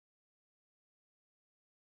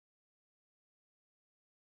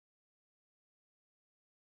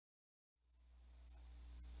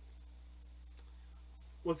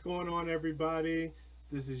What's going on, everybody?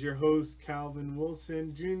 This is your host, Calvin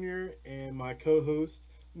Wilson Jr., and my co host,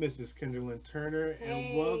 Mrs. Kenderlyn Turner,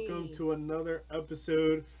 and welcome Hey, to another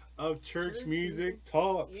episode of Church church music. Music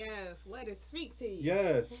Talks. Yes, let it speak to you.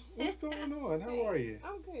 Yes, what's going on? How are Hey, you?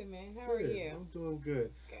 I'm good, man. How are Good, you? I'm doing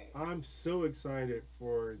good. Good. I'm so excited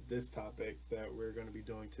for this topic that we're going to be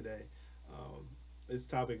doing today. Um, this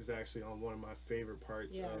topic is actually on one of my favorite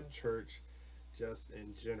parts of Yes. church, just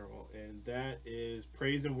in general, and that is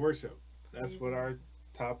praise and worship. That's Praise what and our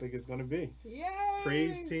topic is going to be.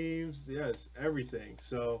 Praise Yay! teams, yes, everything.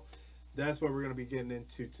 So that's what we're going to be getting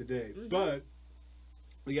into today. Mm-hmm. But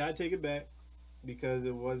we got to take it back because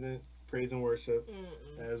it wasn't praise and worship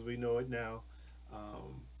Mm-mm. as we know it now.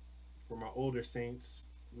 Um, for my older saints,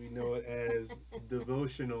 we know it as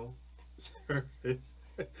devotional service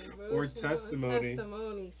or Devotional and testimony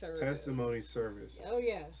testimony service. testimony service. Oh,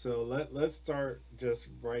 yes. So let's start just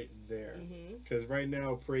right there, Mm-hmm. because right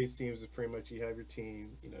now praise teams is pretty much you have your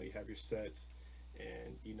team, you have your sets,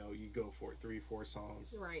 and you go for it 3 4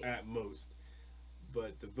 songs Right. at most.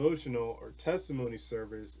 But devotional or testimony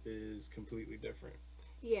service is completely different.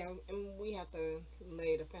 Yeah, and we have to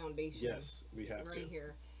lay the foundation Yes, we have right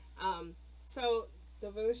here. Um, so,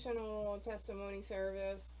 devotional testimony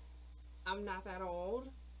service, I'm not that old,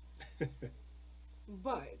 to.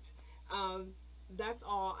 but um, that's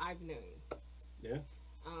all I've known. Yeah.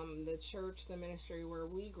 The church, the ministry where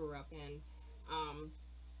we grew up in, um,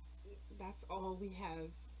 that's all we have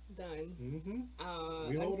done.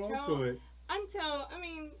 We hold on to Until it. I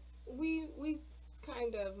mean, we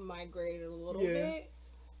kind of migrated a little Yeah, bit,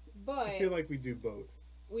 I but feel like we do both.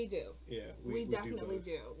 we do. Yeah, We we do definitely both.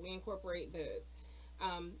 do. We incorporate both.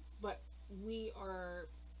 But we are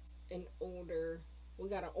an older. We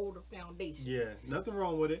got an older foundation. Yeah, nothing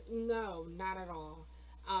wrong with it. No, not at all.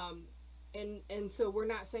 Um, and so we're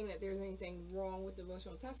not saying that there's anything wrong with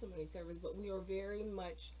devotional testimony service, but we are very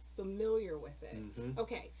much familiar with it. Hmm.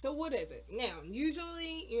 Okay, so what is it now?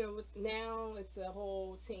 Usually, now it's a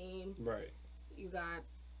whole team. Right. You got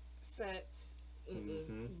sets.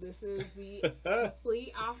 Hmm. This is the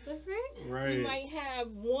complete opposite. You Right. might have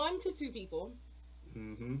 1 to 2 people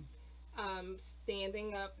Hmm.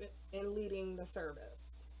 standing up and leading the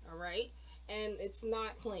service. All right, and it's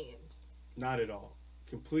not planned, Not at all.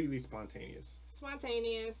 Completely spontaneous.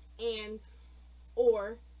 spontaneous, and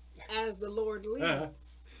or as the Lord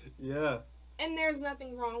leads. Yeah. And there's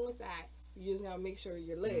nothing wrong with that. You just gotta make sure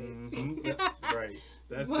you're led. Hmm. Right.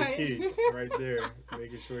 That's the But key right there.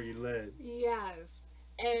 Making sure you led. yes,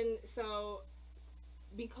 and so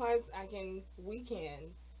because we can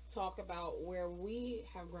talk about where we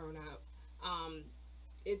have grown up. Um,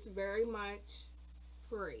 it's very much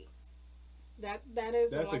free. That is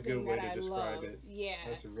the That's a one good thing way that to I describe love. it. Yeah,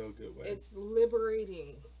 That's a real good way. it's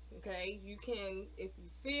liberating. Okay, you can, if you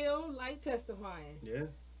feel like testifying, Yeah.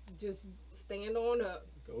 just stand on up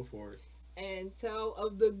Go for and tell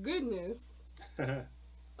of the goodness it.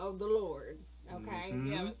 of the Lord. Okay, if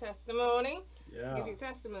you have a Hmm. testimony, give Yeah. your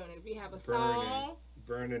testimony. If you have a Burning. song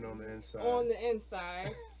Burning on the inside. on the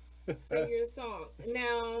inside, sing your song.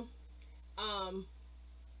 Now, um,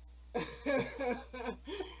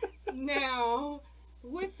 now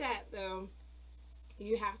with that though,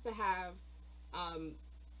 you have to have um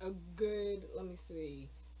a good. Let me see.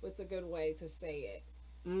 What's a good way to say it?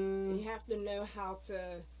 You Mm, have to know how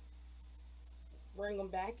to bring them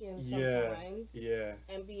back in yeah. sometimes Yeah.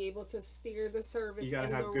 and be able to steer the service You gotta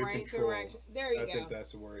in the have good right control. direction. There you I go. think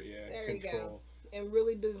that's the word. Yeah. There you go. Control. And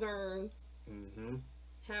really discern, Mm-hmm.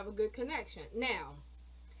 have a good connection. Now,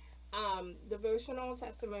 devotional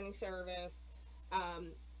testimony service,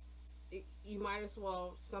 um, you might as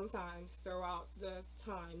well sometimes throw out the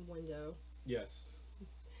time window Yes.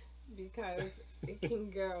 because it can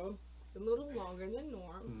go a little longer than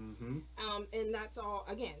norm. Mm-hmm. And that's all,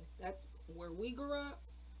 again, that's where we grew up.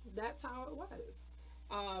 That's how it was.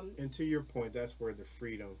 Um, And to your point, that's where the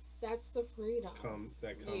freedom that's the freedom. comes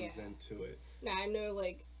Yeah. into it. Now, I know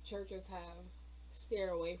like churches have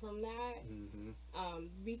steered away from that Mm-hmm.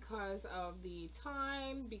 because of the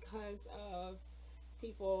time, because of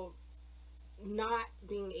people not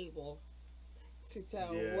being able to tell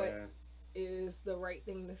what Yeah. is the right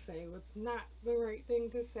thing to say, what's not the right thing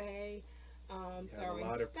to say. You have a Throwing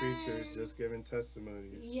lot of preachers stones. just giving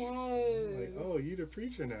testimonies. Yes. Like, oh, you the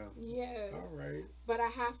preacher now. Yes. All right. But I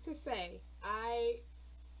have to say, I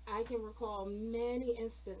can recall many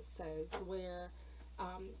instances where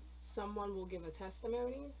someone will give a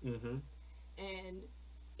testimony Mm-hmm. and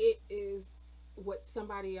it is what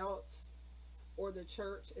somebody else or the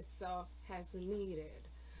church itself has needed.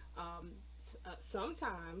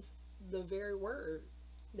 Sometimes the very word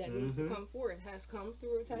that needs to come forth, has come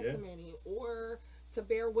through a testimony or to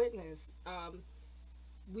bear witness.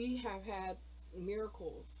 We have had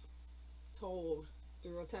miracles told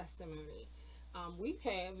through a testimony. We've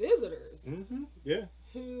had visitors Yeah.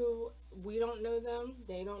 who we don't know them,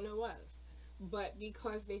 they don't know us, but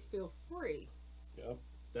because they feel free. Yep.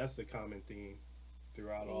 That's the common theme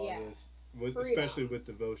throughout all Yeah. this, especially with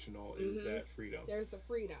devotional, is that freedom. There's a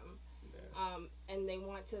freedom. Yeah. And they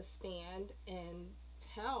want to stand and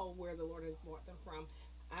tell where the Lord has brought them from.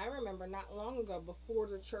 I remember not long ago, before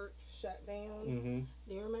the church shut down,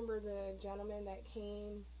 do you remember the gentleman that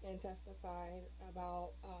came and testified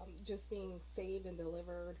about just being saved and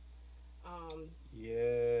delivered?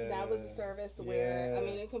 Yeah. That was a service where, I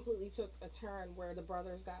mean, it completely took a turn where the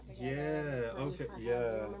brothers got together. Yeah, okay, You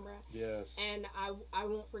yeah. remember that? Yes. And I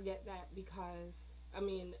won't forget that because, I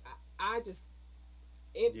mean, I just,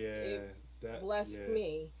 it that blessed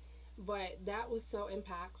me. But that was so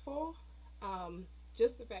impactful.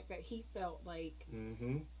 Just the fact that he felt like,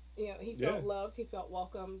 you know, he felt loved, he felt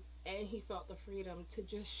welcome, and he felt the freedom to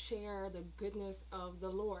just share the goodness of the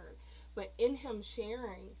Lord. But in him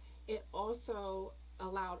sharing, it also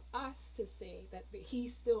allowed us to see that he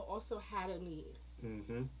still also had a need.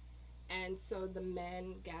 And so the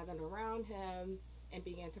men gathered around him and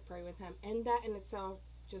began to pray with him. And that in itself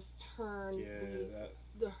just turned,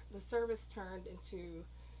 the service turned into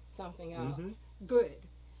something else. Good.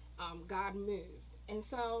 God moved. And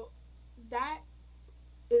so that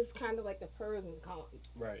is kind of like the pros and cons.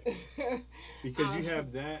 Right. Because you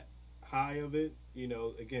have that high of it, you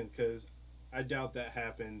know, again, because I doubt that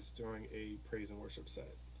happens during a praise and worship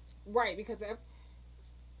set. Right, because,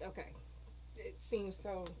 okay, it seems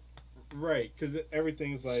so... Right, because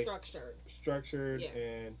everything's like... Structured,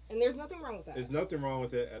 yeah. And there's nothing wrong with that. There's nothing wrong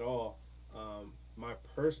with it at all. My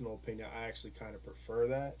personal opinion, I actually kind of prefer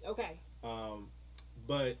that. Okay.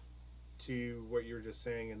 But to what you were just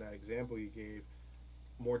saying in that example you gave,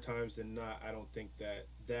 more times than not, I don't think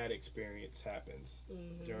that experience happens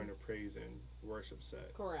during a praise and worship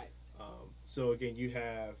set. Correct. So again, you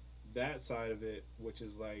have that side of it, which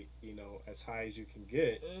is like, you know, as high as you can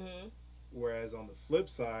get. Whereas on the flip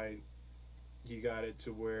side, you got it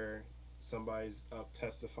to where somebody's up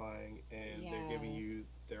testifying and they're giving you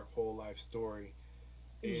their whole life story,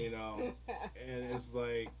 you know, and it's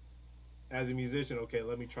like, as a musician, okay,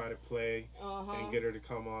 let me try to play and get her to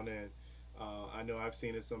come on in. I know I've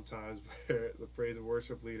seen it sometimes where the praise and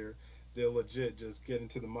worship leader, they'll legit just get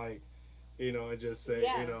into the mic, you know, and just say,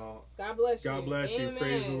 you know, God bless you. God bless you, Amen.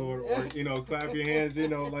 praise the Lord, or, you know, clap your hands, you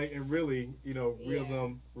know, like, and really, you know, reel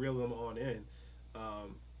them on in.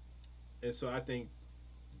 And so I think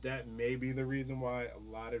that may be the reason why a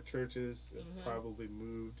lot of churches have probably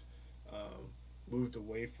moved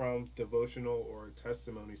away from devotional or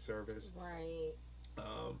testimony service. Right.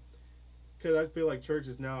 Because I feel like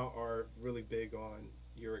churches now are really big on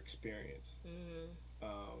your experience.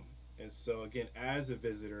 And so again, as a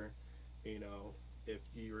visitor, you know, if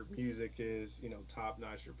your music is, you know, top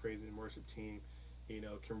notch, your praise and worship team, you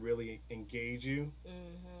know, can really engage you,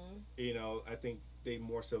 you know, I think they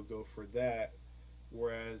more so go for that.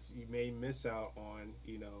 Whereas you may miss out on,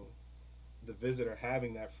 you know, the visitor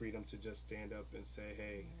having that freedom to just stand up and say,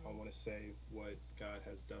 hey, I want to say what God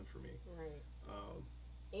has done for me. Right.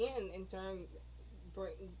 And in turn,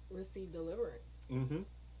 receive deliverance. You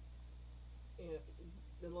know,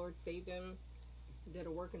 the Lord saved him, did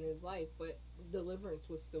a work in his life, but deliverance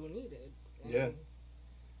was still needed. And,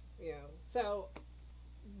 you know, so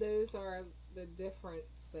those are the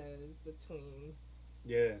differences between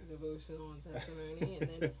devotional and testimony. And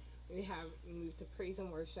then we moved to praise and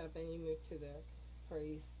worship, and you moved to the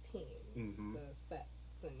praise team, the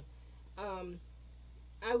sets. And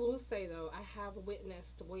I will say, though, I have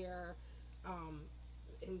witnessed where,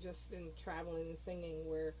 in traveling and singing,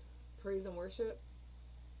 where praise and worship,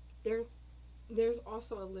 there's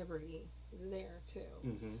also a liberty there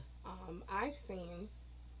too. I've seen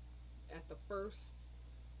at the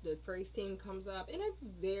praise team comes up, and it's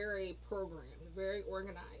very programmed, very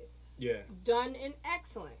organized, done in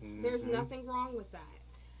excellence. There's nothing wrong with that.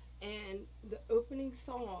 And the opening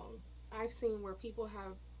song, I've seen where people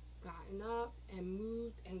have gotten up and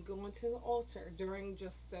moved and gone to the altar during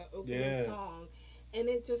just the opening song, and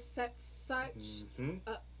it just sets such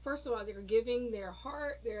first of all, they're giving their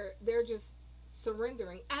heart, they're just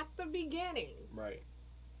surrendering at the beginning, right?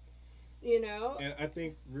 You know. And I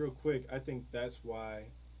think, real quick, I think that's why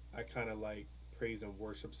I kind of like praise and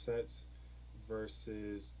worship sets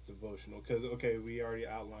versus devotional, because okay, we already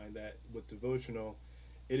outlined that with devotional,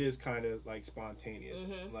 it is kind of like spontaneous.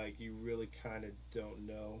 Like, you really kind of don't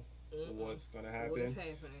know what's going to What's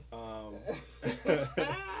happen. happening?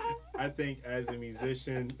 I think as a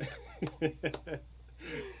musician,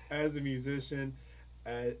 as a musician,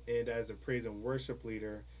 and as a praise and worship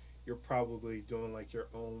leader, you're probably doing like your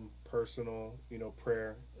own personal,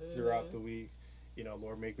 prayer throughout the week.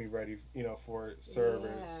 Lord, make me ready, for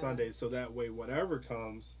service Sunday, so that way, whatever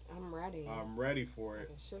comes, I'm ready for it. I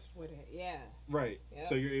can shift with it. Yeah. Right. Yep.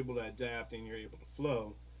 So you're able to adapt and you're able to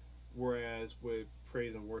flow. Whereas with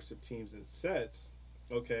praise and worship teams and sets,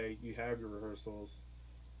 okay, you have your rehearsals.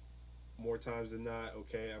 More times than not,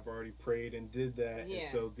 okay, I've already prayed and did that, Yeah. and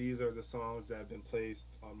so these are the songs that have been placed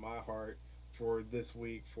on my heart for this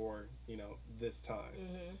week, for this time.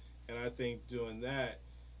 And I think doing that,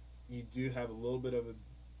 you do have a little bit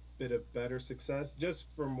of better success, just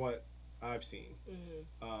from what I've seen.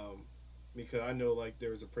 Because I know, like,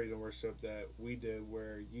 there was a praise and worship that we did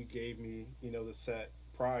where you gave me, the set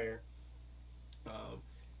prior,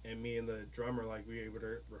 and me and the drummer, like, we were able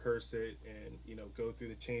to rehearse it and go through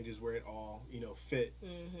the changes where it all fit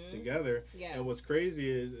together. Yeah. And what's crazy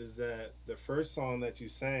is that the first song that you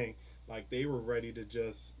sang, like, they were ready to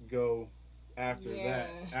just go after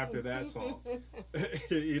that song.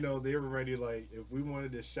 They were ready, like, if we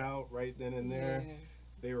wanted to shout right then and there,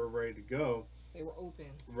 they were ready to go. They were open.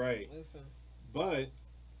 Right. Listen. But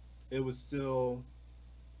it was still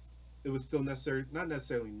necessary, not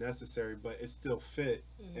necessarily necessary, but it still fit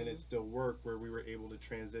and it still worked, where we were able to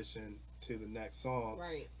transition to the next song.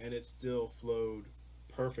 Right. And it still flowed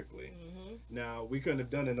perfectly. Now, we couldn't have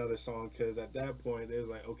done another song, because at that point, it was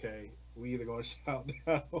like, okay, we either going to shout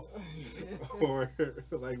now or,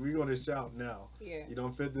 like, we're going to shout now. Yeah. You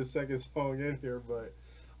don't fit the second song in here, but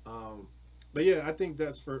yeah, I think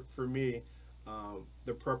that's for me,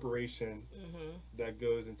 the preparation that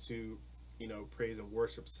goes into, praise and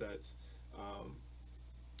worship sets,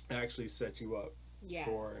 actually set you up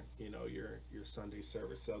for, your Sunday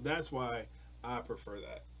service. So that's why I prefer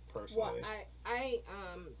that personally. Well,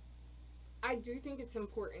 I do think it's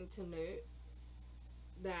important to note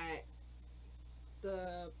that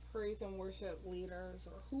the praise and worship leaders,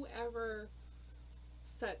 or whoever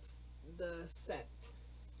sets the set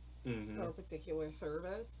for a particular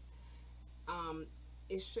service,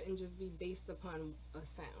 it shouldn't just be based upon a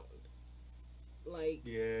sound. Like,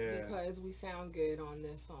 because we sound good on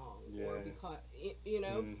this song, or because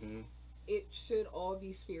it should all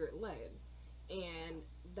be spirit led, and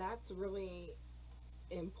that's really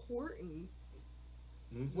important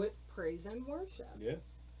with praise and worship.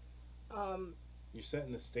 You're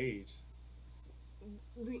setting the stage.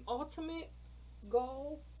 The ultimate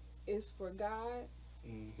goal is for God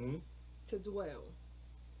to dwell,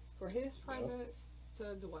 for His presence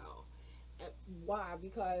to dwell. Why?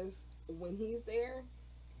 Because when He's there,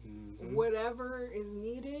 whatever is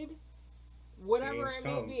needed, whatever Change it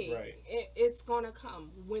may comes, be, right. it's gonna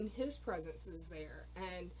come when His presence is there.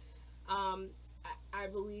 And I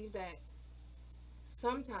believe that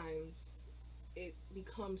sometimes it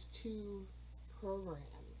becomes too programmed,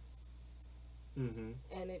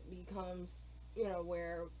 and it becomes,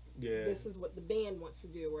 where this is what the band wants to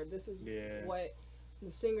do, or this is what the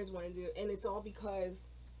singers want to do, and it's all because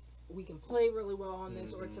we can play really well on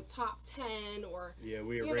this, or it's a top 10, or it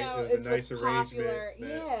was a nice arrangement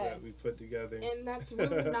that we put together, and that's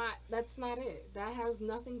really that's not it. That has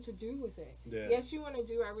nothing to do with it. Yes, you want to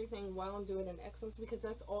do everything well and do it in excellence, because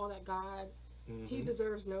that's all that God, He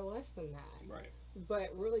deserves no less than that. Right. But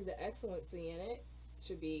really, the excellency in it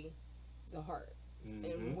should be the heart,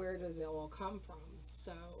 and where does it all come from?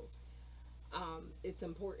 So it's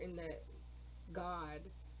important that God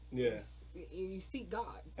you seek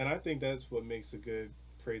God. And I think that's what makes a good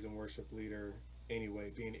praise and worship leader anyway,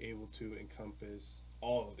 being able to encompass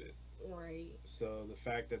all of it. Right. So the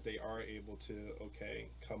fact that they are able to,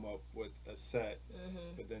 come up with a set,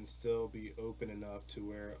 but then still be open enough to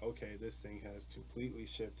where, this thing has completely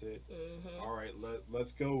shifted. All right,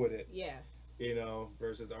 let's go with it. Yeah.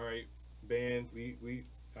 Versus, all right, band, we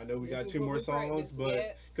I know we This got is 2 what more we songs, practice,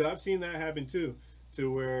 but because I've seen that happen too, to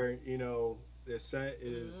where, the set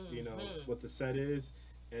is, what the set is,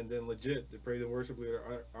 and then legit the praise and worship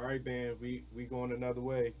leader, all right, band, we going another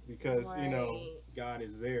way, because God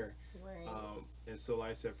is there. Right. And so,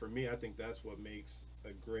 like I said, for me, I think that's what makes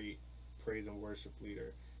a great praise and worship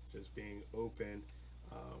leader, just being open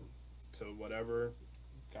to whatever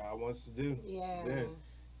God wants to do. Then.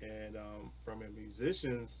 And from a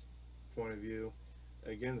musician's point of view,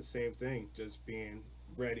 again, the same thing, just being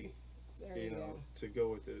ready, to go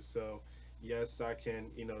with it. So yes, I can,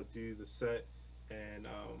 do the set and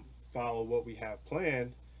follow what we have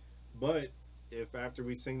planned, but if after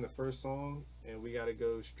we sing the first song and we got to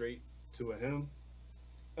go straight to a hymn,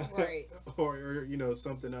 Right. or you know,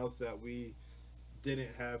 something else that we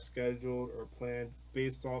didn't have scheduled or planned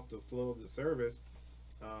based off the flow of the service.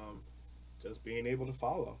 Um, just being able to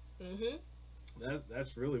follow. Mhm.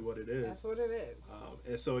 That's really what it is. That's what it is.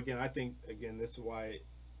 And so again, I think again this is why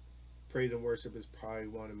praise and worship is probably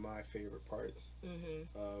one of my favorite parts Mhm.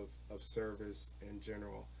 of service in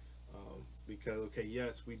general. Because okay,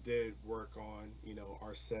 yes, we did work on, you know,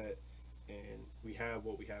 our set and we have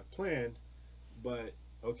what we have planned, but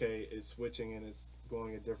okay, it's switching and it's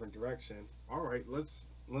going a different direction. All right, let's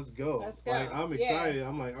go. Let's go. Like I'm Yeah. excited.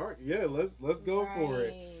 I'm like, all right, yeah, let's go for it.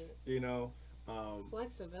 Right. You know,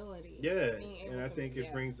 Flexibility. yeah, Being able and I to- think it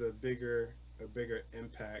yeah. brings a bigger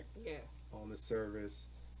impact Yeah. on the service,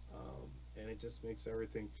 and it just makes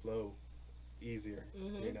everything flow easier.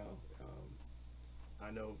 Mhm. You know, I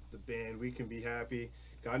know the band, we can be happy.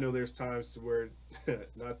 I know there's times to where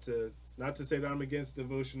not to say that I'm against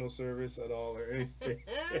devotional service at all or anything.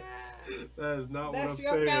 That is not That's what I'm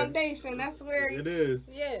your saying. foundation. That's where. It is.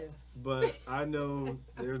 Yes. But I know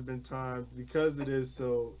there's been times because it is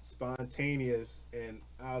so spontaneous and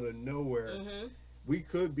out of nowhere, Mhm. we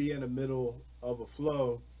could be in the middle of a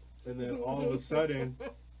flow, and then all of a sudden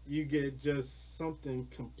you get just something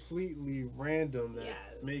completely random that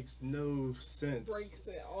Yes. makes no sense. Breaks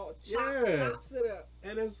it all. Yeah. Chops it up.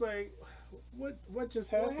 And it's like, what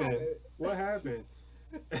just What happened? What happened?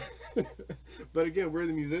 But again, we're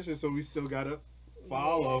the musicians, so we still gotta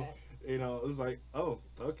follow. Yeah. You know, it's like, oh,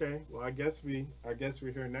 okay, well, I guess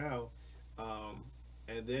we're here now.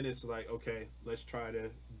 And then it's like, okay, let's try to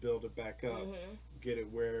build it back up, Mhm. get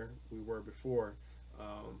it where we were before.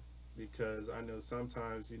 Because I know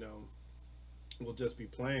sometimes, you know, we'll just be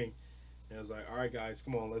playing, and it's like, all right, guys,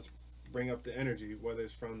 come on, let's bring up the energy, whether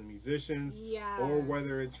it's from the musicians Yes. or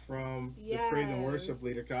whether it's from the praise and worship Yes.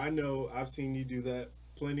 leader. 'Cause I know I've seen you do that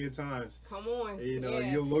plenty of times. Come on. You know,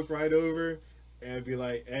 Yeah. you'll look right over and be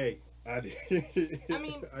like, "Hey, I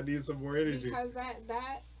mean, I need some more energy." Because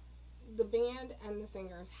that the band and the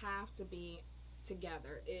singers have to be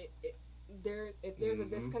together. If there's a Mhm.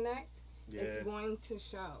 disconnect, Yeah, it's going to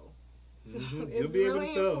show. So Mhm. it's You'll be able really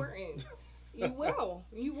to tell. important. You will.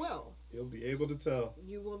 You will. You'll be able to tell.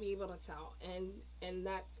 You will be able to tell. And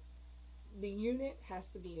that's the unit has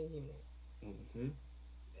to be a unit. Hmm.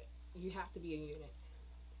 You have to be a unit.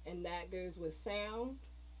 And that goes with sound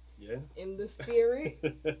Yeah. in the spirit.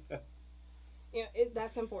 Yeah,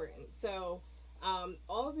 that's important. So,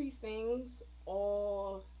 all of these things,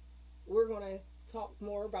 we're going to talk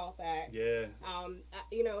more about that. Yeah. I'm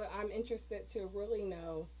interested to really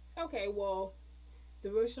know. Okay, well,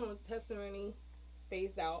 devotional testimony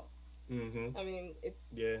phased out. Hmm. I mean,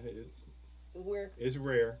 Yeah. we're It's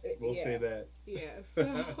rare. We'll yeah. say that.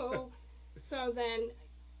 yeah. So then,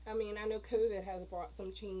 I mean, I know COVID has brought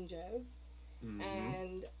some changes, Mhm.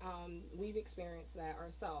 and we've experienced that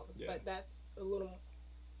ourselves. Yeah. But that's a little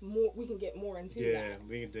more. We can get more into Yeah, that.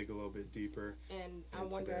 we can dig a little bit deeper. And I into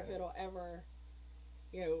wonder if that. it'll ever,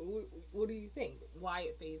 what do you think? Why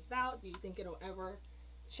it phased out? Do you think it'll ever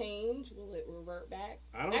change? Will it revert back?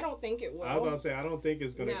 I don't think it will. I was about to say I don't think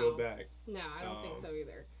it's going to No. go back. No, I don't think so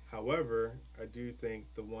either. However, I do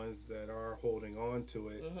think the ones that are holding on to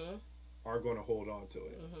it Mhm. are going to hold on to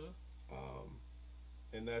it. Mhm.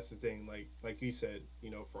 And that's the thing. Like you said,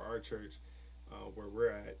 for our church, where we're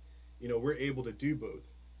at, we're able to do both.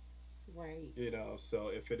 Right. So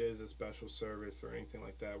if it is a special service or anything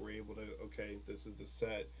like that, we're able to, okay, this is the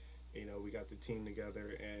set, we got the team together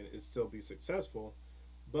and it still be successful.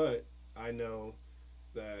 But I know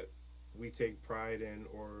that we take pride in,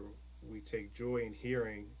 or we take joy in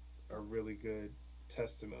hearing a really good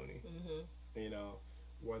testimony. Mhm.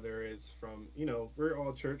 Whether it's from, we're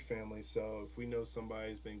all church family, so if we know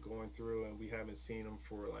somebody's been going through and we haven't seen them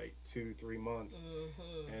for like 2-3 months,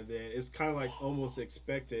 Mhm. and then it's kind of like almost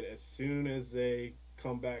expected as soon as they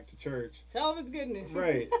come back to church. Tell them it's goodness.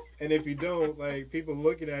 Right. And if you don't, like, people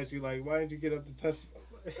looking at you like, why didn't you get up to testify?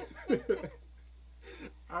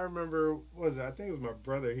 I remember, what was it? I think it was my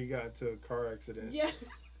brother. He got into a car accident Yeah.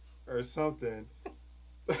 or something.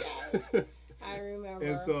 I remember.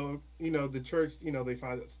 And so, the church, they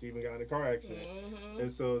find that Stephen got in a car accident. Mhm.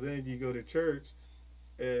 And so then you go to church,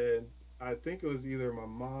 and I think it was either my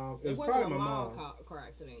mom. It was wasn't probably a my mild mom. car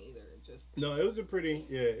accident either. Just No, it was a pretty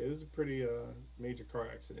major car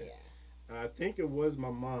accident. yeah. And I think it was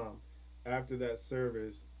my mom after that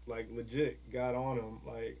service, like legit got on him,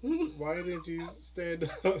 like, why didn't you stand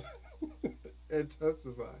up and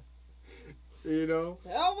testify? Tell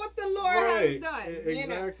what the Lord has done.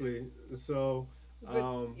 Exactly. So,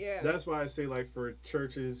 Yeah. That's why I say, like, for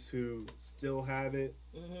churches who still have it,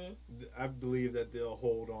 I believe that they'll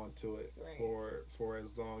hold on to it for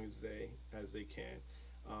as long as they can,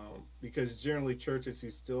 because generally churches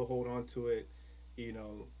who still hold on to it, you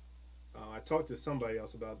know, I talked to somebody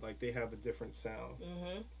else about, like, they have a different sound,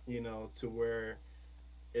 you know, to where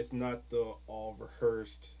it's not the all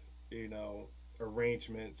rehearsed, you know,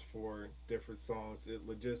 arrangements for different songs. It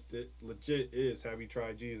legit is "Have You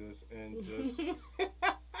Tried Jesus?" and just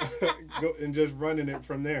go and just running it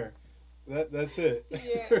from there. That's it.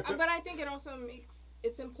 Yeah, but I think it also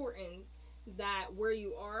it's important that where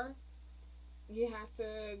you are, you have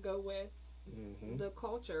to go with the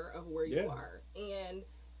culture of where you are. And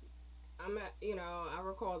I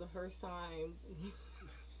recall the first time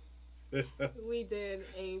we did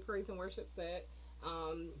a praise and worship set.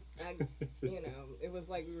 It was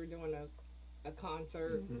like we were doing a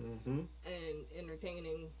concert and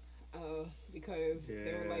entertaining, because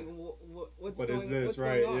they were like, what is this?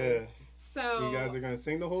 Right? Yeah. So you guys are gonna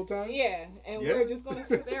sing the whole time? Yeah, and we're just gonna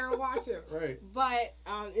sit there and watch it. Right. But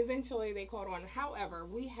eventually they caught on. However,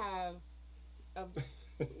 we have a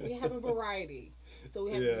variety. So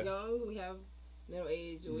we have young, we have middle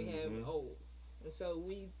age, and we have old, and so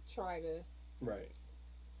we try to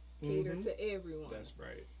cater to everyone. That's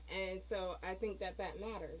right. And so I think that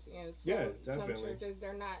matters. You know, some churches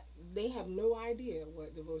they have no idea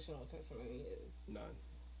what devotional testimony is. None.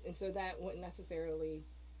 And so that wouldn't necessarily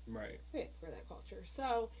fit for that culture.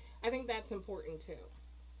 So I think that's important too.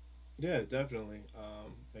 Yeah, definitely.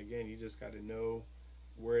 Again, you just got to know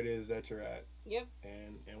where it is that you're at. Yep.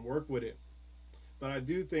 And work with it. But I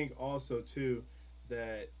do think also too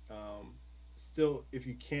that still, if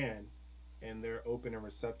you can, and they're open and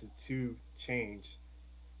receptive to change,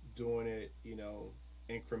 doing it, you know,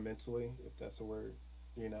 incrementally, if that's a word,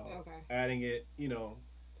 you know, adding it, you know,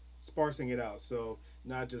 sparsing it out. So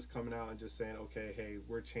not just coming out and just saying, okay, hey,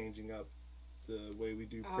 we're changing up the way we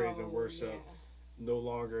do praise and worship. Yeah. No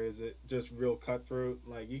longer is it just real cutthroat.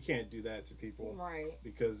 Like, you can't do that to people,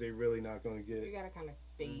 because they're really not going to get. You gotta kind of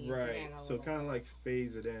phase it in. So kind of like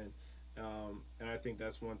phase it in. And I think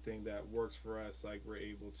that's one thing that works for us. Like, we're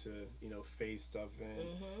able to, you know, phase stuff in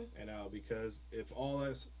and out, because if all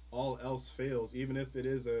else fails, even if it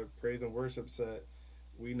is a praise and worship set,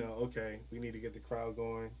 we know, okay, we need to get the crowd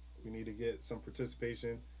going. We need to get some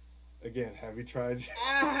participation. Again, have you tried?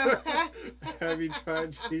 Have you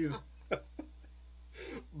tried Jesus?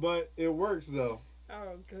 But it works though.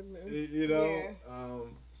 Oh goodness. You know.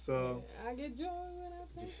 So. I get joy when I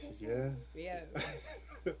play. Yeah.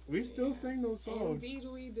 We still sing those songs. Indeed,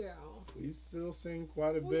 we do. We still sing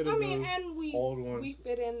quite a bit of those old ones. We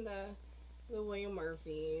fit in the William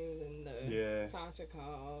Murphys and the Tasha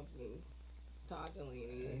Cobbs and Todd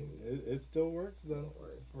Delaney. It still works though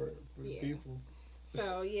for people.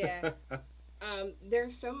 So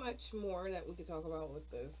there's so much more that we could talk about with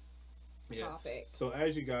this topic. So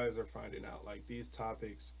as you guys are finding out, like, these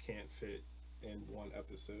topics can't fit in one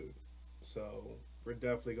episode. So we're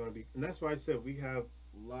definitely going to be, and that's why I said we have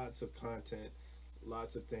lots of content,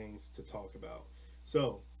 lots of things to talk about.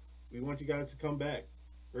 So we want you guys to come back.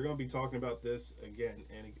 We're going to be talking about this again,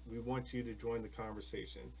 and we want you to join the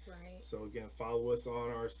conversation. Right. So again, follow us on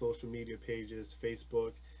our social media pages,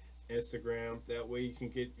 Facebook, Instagram. That way you can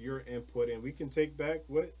get your input, and we can take back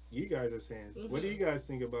what you guys are saying. What do you guys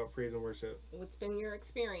think about praise and worship? What's been your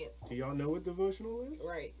experience? Do y'all know what devotional is?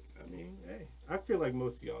 Right. I mean, hey, I feel like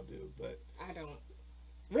most of y'all do, but I don't.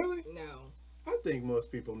 Really? No. I think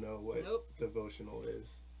most people know what devotional is.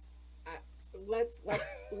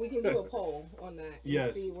 We can do a poll on that.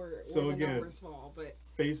 Yes. See where the numbers fall. But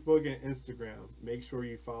Facebook and Instagram, make sure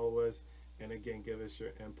you follow us, and again, give us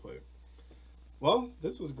your input. Well,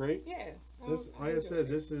 this was great. Yeah. Like I said,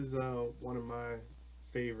 this is one of my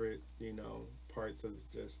favorite, you know, parts of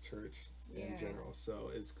just church in general. So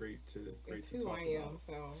it's great to talk about.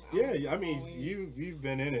 So I mean, you've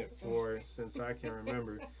been in it since I can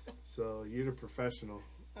remember. So you're the professional.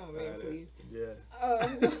 Oh man, please. Yeah.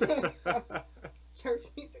 Church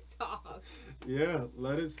music talk. Yeah,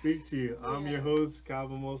 let it speak to you. I'm your host,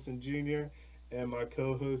 Calvin Wilson Jr., and my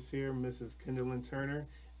co-host here, Mrs. Kendallin Turner,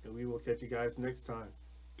 and we will catch you guys next time.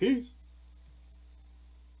 Peace.